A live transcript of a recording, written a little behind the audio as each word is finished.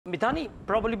MIDHANI,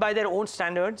 probably by their own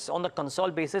standards on the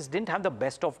console basis, didn't have the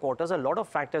best of quarters. A lot of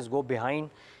factors go behind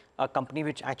a company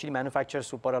which actually manufactures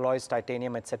super alloys,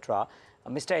 titanium, etc.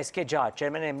 Mr. S.K. Jha,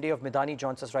 Chairman and MD of MIDHANI,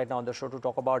 joins us right now on the show to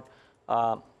talk about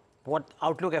what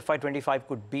outlook FY25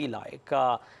 could be like.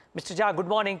 Mr. Jha, good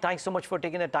morning. Thanks so much for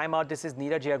taking the time out. This is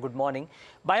Neeraj here. Good morning.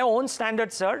 By your own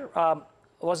standards, sir,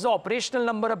 was the operational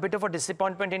number a bit of a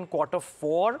disappointment in quarter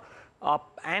 4?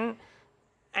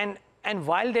 And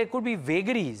while there could be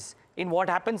vagaries in what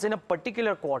happens in a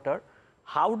particular quarter,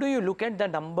 how do you look at the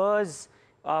numbers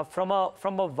from a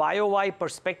YOY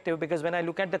perspective? Because when I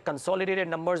look at the consolidated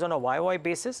numbers on a YOY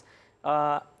basis,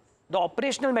 the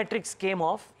operational metrics came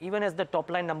off even as the top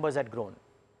line numbers had grown.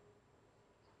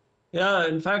 Yeah,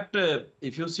 in fact,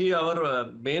 if you see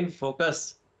our main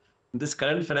focus in this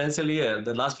current financial year,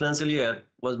 the last financial year,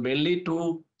 was mainly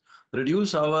to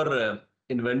reduce our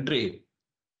inventory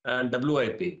and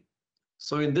WIP.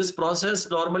 So in this process,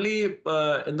 normally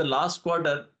in the last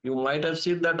quarter, you might have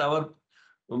seen that our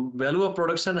value of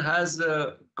production has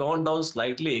gone down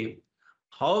slightly.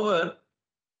 However,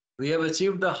 we have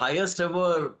achieved the highest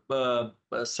ever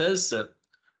sales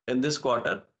in this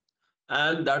quarter.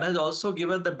 And that has also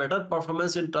given the better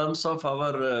performance in terms of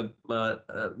our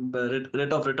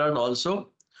rate of return also.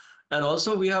 And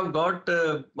also we have got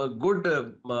a good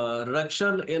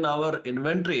reduction in our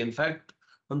inventory. In fact,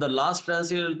 from the last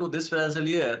financial year to this financial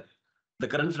year, the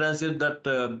current financial year, that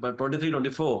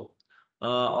 23-24,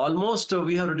 almost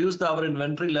we have reduced our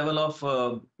inventory level of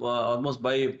almost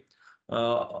by,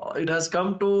 it has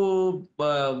come to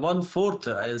 1/4,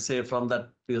 I'll say, from that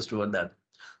previous to that.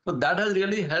 So that has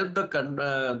really helped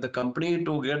the company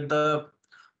to get the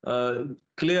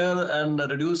clear and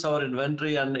reduce our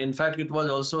inventory. And in fact, it was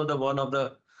also the one of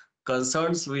the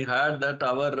concerns we had, that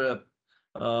our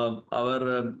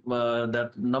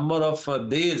that number of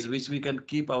days which we can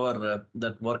keep our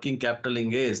that working capital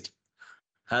engaged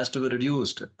has to be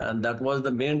reduced, and that was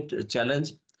the main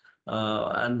challenge.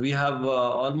 And we have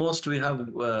we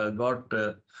have got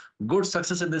good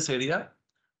success in this area,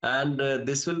 and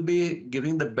this will be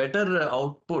giving the better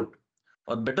output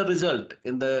or better result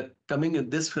in the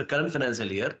this current financial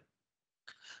year,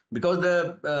 because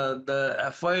the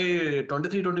FY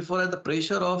 23-24 had the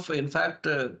pressure of, in fact,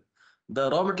 the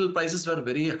raw material prices were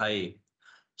very high.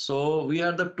 So we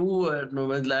had the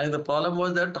the problem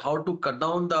was that how to cut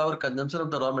down our consumption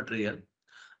of the raw material.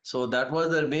 So that was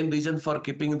the main reason for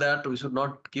keeping that. We should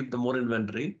not keep the more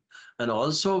inventory. And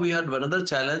also we had another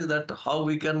challenge, that how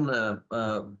we can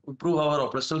improve our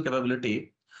operational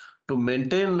capability to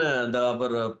maintain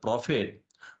our profit.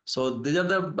 So these are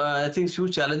the, I think, few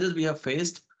challenges we have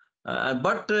faced.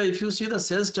 But if you see, the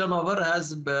sales turnover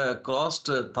has crossed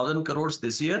 1,000 crores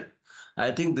this year. I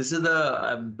think this is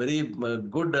a very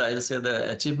good, I'll say,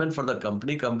 the achievement for the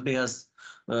company. Company has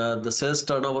the sales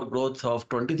turnover growth of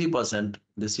 23%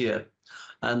 this year,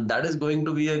 and that is going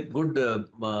to be a good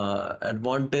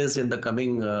advantage in the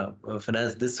coming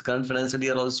this current financial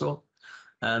year also.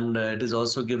 And it is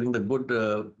also giving the good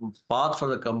path for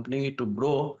the company to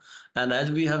grow. And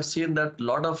as we have seen that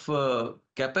lot of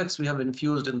capex we have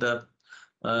infused in the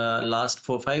last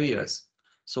 4-5 years.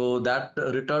 So that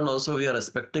return also, we are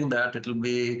expecting that it will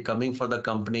be coming for the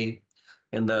company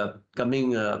in the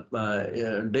coming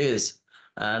days.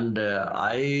 And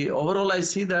overall, I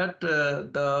see that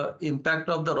the impact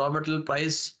of the raw material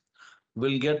price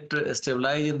will get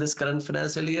stabilized in this current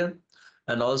financial year.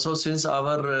 And also, since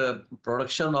our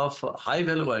production of high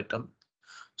value item,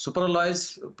 super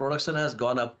alloys production has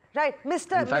gone up. Right,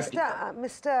 Mr.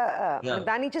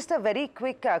 MIDHANI, just a very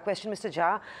quick question, Mr.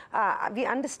 Jha. We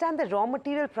understand that raw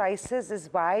material prices is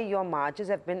why your margins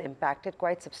have been impacted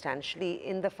quite substantially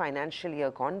in the financial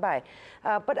year gone by.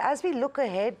 But as we look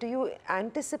ahead, do you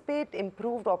anticipate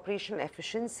improved operational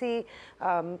efficiency,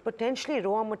 potential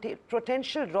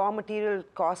raw material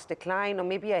cost decline, or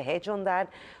maybe a hedge on that?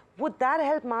 Would that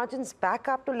help margins back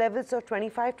up to levels of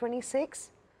 25,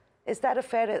 26? Is that a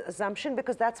fair assumption?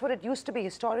 Because that's what it used to be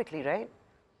historically, right?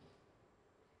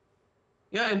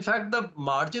 Yeah, in fact, the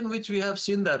margin which we have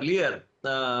seen earlier,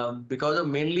 because of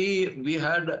mainly we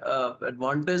had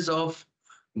advantage of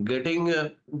getting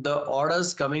the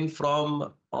orders coming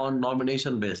from on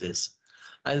nomination basis.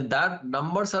 And that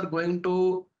numbers are going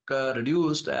to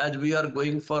reduce as we are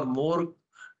going for more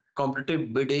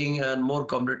competitive bidding and more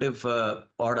competitive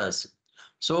orders.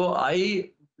 So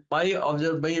my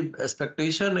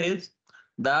expectation is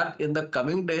that in the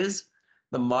coming days,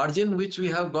 the margin which we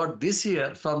have got this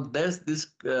year from this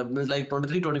like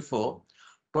 23-24,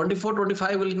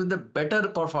 24-25 will be the better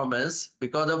performance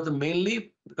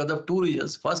mainly because of two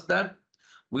reasons. First, that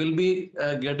we'll be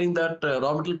getting that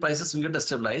raw material prices will get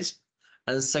stabilized.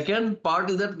 And second part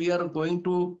is that we are going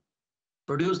to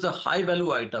produce the high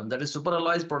value item. That is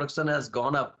superalloys production has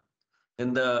gone up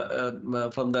in the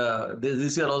from the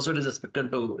this year also it is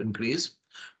expected to increase.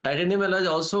 Titanium alloys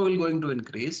also will going to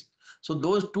increase. So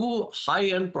those two high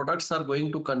end products are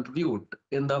going to contribute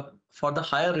in the for the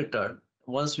higher return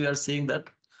once we are seeing that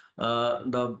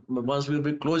the once we will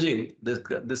be closing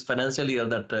this financial year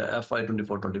that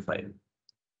FY24-25.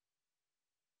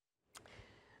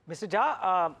 Mr.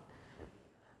 Jha,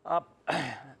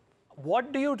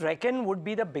 what do you reckon would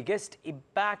be the biggest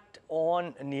impact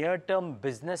on near-term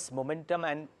business momentum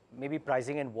and maybe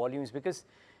pricing and volumes? Because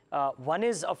one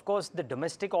is, of course, the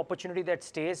domestic opportunity that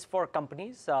stays for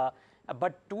companies,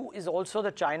 but two is also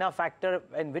the China factor,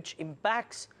 and which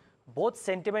impacts both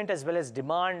sentiment as well as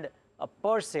demand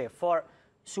per se for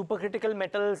supercritical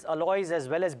metals, alloys, as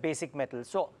well as basic metals.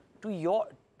 So,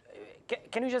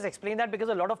 can you just explain that? Because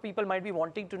a lot of people might be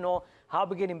wanting to know how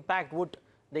big an impact would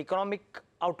the economic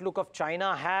outlook of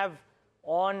China have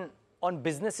on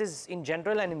businesses in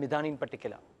general and in MIDHANI in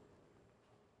particular.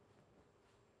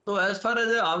 So as far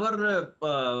as our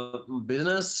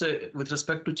business with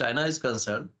respect to China is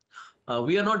concerned,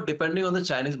 we are not depending on the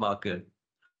Chinese market.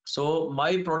 So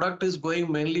my product is going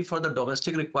mainly for the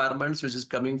domestic requirements, which is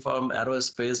coming from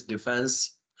aerospace,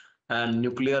 defense, and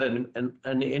nuclear and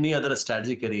any other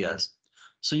strategic areas.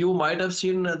 So you might have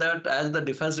seen that as the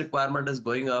defense requirement is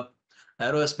going up,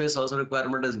 aerospace also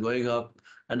requirement is going up.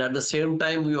 And at the same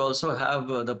time, we also have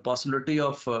the possibility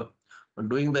of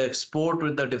doing the export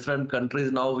with the different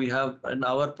countries. Now we have, and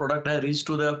our product has reached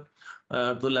to the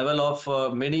level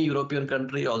of many European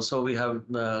countries. Also, we have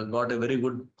got a very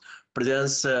good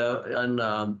presence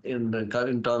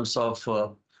in terms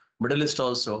of Middle East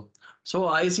also. So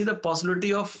I see the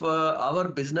possibility of our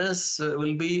business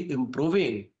will be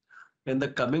improving in the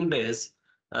coming days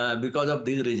because of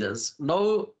these regions.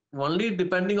 Now, only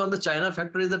depending on the China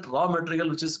factor is that raw material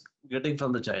which is getting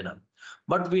from the China.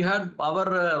 But we had our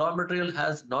raw material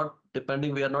has not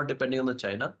depending, we are not depending on the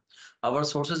China. Our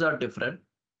sources are different.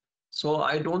 So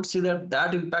I don't see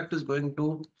that impact is going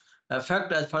to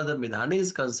affect as far as the MIDHANI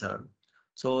is concerned.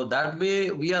 So that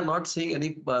way we are not seeing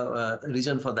any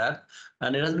reason for that.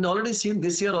 And it has been already seen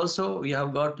this year also. We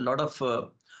have got a lot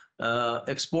of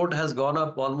export has gone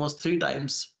up almost 3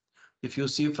 times. If you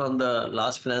see from the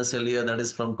last financial year, that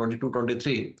is from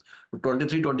 22-23 to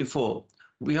 23-24,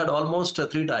 we had almost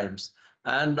 3 times.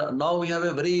 And now we have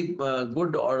a very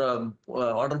good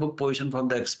order book position from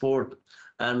the export,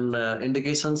 and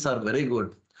indications are very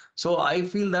good. So I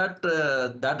feel that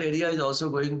that area is also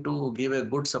going to give a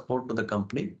good support to the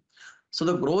company. So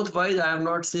the growth wise, I am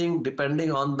not seeing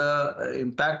depending on the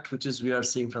impact which is we are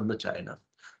seeing from the China.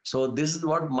 So this is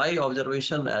what my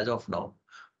observation as of now.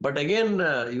 But again,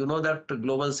 you know that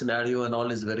global scenario and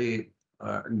all is very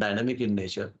dynamic in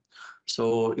nature.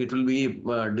 So it will be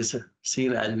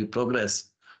seen as we progress.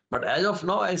 But as of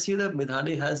now, I see that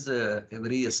MIDHANI has a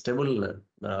very stable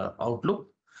outlook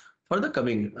for the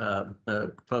coming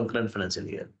from current financial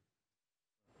year.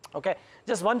 Okay,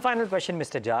 just one final question,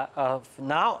 Mr. Jha.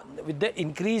 Now, with the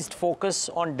increased focus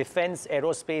on defense,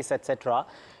 aerospace, etc.,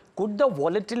 could the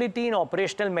volatility in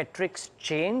operational metrics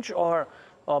change, or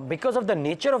because of the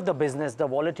nature of the business, the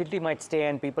volatility might stay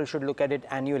and people should look at it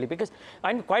annually? Because,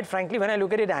 and quite frankly, when I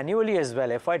look at it annually as well,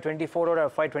 FY24 or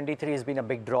FY23 has been a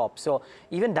big drop. So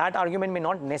even that argument may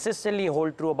not necessarily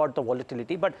hold true about the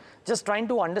volatility, but just trying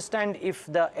to understand if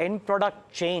the end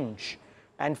product change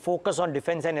and focus on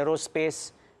defense and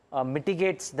aerospace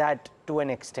mitigates that to an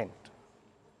extent.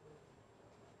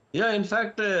 Yeah, in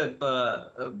fact,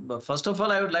 first of all,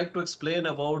 I would like to explain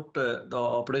about the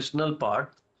operational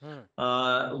part.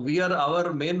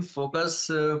 Our main focus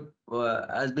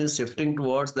has been shifting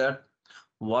towards that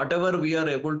whatever we are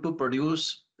able to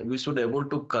produce, we should able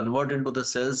to convert into the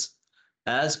sales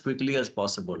as quickly as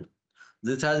possible.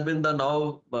 This has been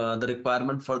the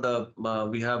requirement for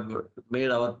we have made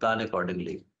our plan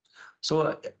accordingly.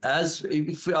 So as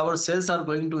if our sales are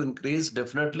going to increase,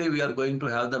 definitely we are going to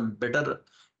have the better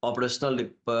operational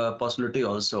possibility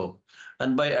also.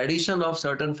 And by addition of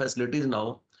certain facilities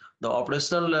now, the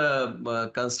operational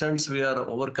constraints we are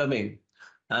overcoming,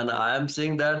 and I am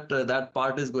saying that that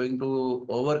part is going to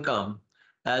overcome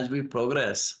as we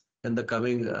progress in the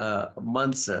coming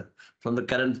months from the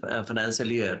current financial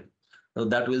year. So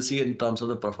that we'll see in terms of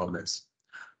the performance.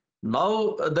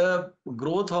 Now the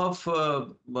growth of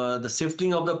the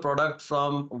shifting of the product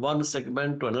from one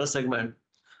segment to another segment,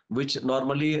 which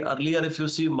normally earlier, if you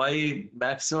see, my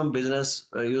maximum business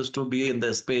used to be in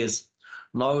the space.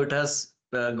 Now it has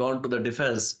gone to the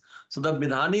defense. So the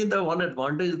MIDHANI, the one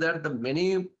advantage is that the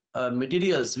many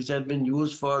materials which have been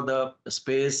used for the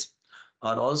space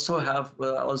or also have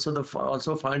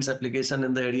also finds application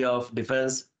in the area of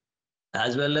defense,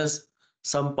 as well as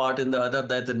some part in the other,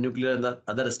 that the nuclear and the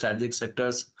other strategic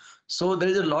sectors. So there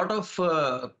is a lot of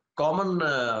common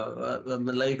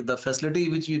like the facility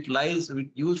which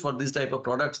we use for this type of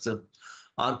products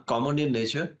are common in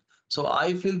nature. So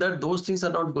I feel that those things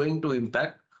are not going to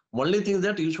impact. Only thing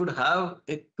that you should have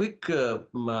a quick a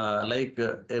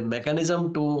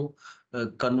mechanism to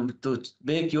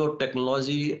make your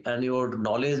technology and your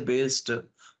knowledge based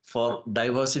for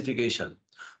diversification.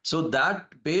 So that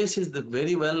base is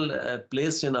very well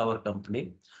placed in our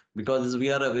company, because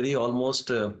we are a very almost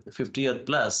 50-year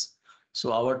plus.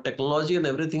 So our technology and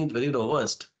everything is very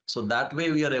robust. So that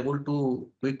way we are able to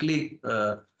quickly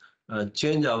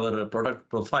change our product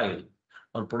profile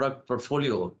or product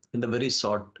portfolio in the very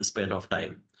short span of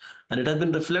time. And it has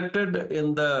been reflected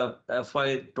in the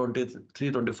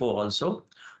FY23-24 also.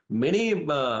 Many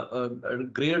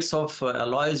grades of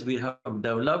alloys we have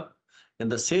developed in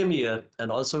the same year,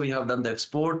 and also we have done the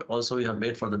export, also we have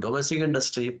made for the domestic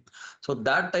industry. So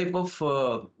that type of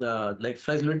like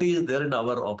flexibility is there in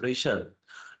our operation.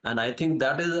 And I think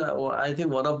that is I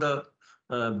think one of the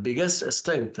biggest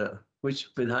strength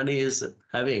which Midhani is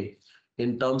having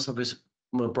in terms of its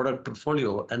product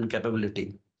portfolio and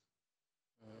capability.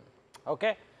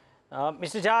 Okay.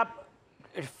 Mr. Jha,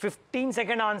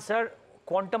 15-second answer,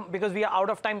 quantum, because we are out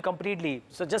of time completely.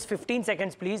 So just 15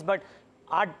 seconds, please. But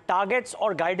are targets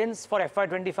or guidance for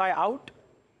FY25 out?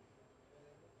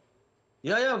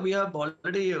 Yeah, we have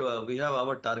already, we have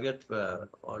our target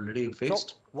already fixed.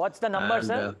 So what's the number, and,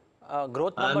 sir?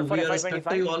 Growth number and for we are FY25?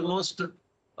 expecting almost,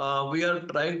 we are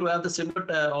trying to have the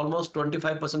similar, almost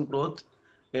 25% growth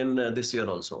in this year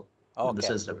also, in the Okay.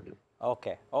 sales revenue.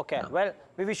 Okay. Okay. Yeah. Well,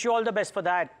 we wish you all the best for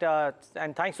that.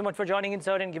 And thanks so much for joining in,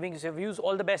 sir, and giving us your views.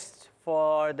 All the best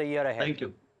for the year ahead. Thank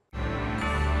you.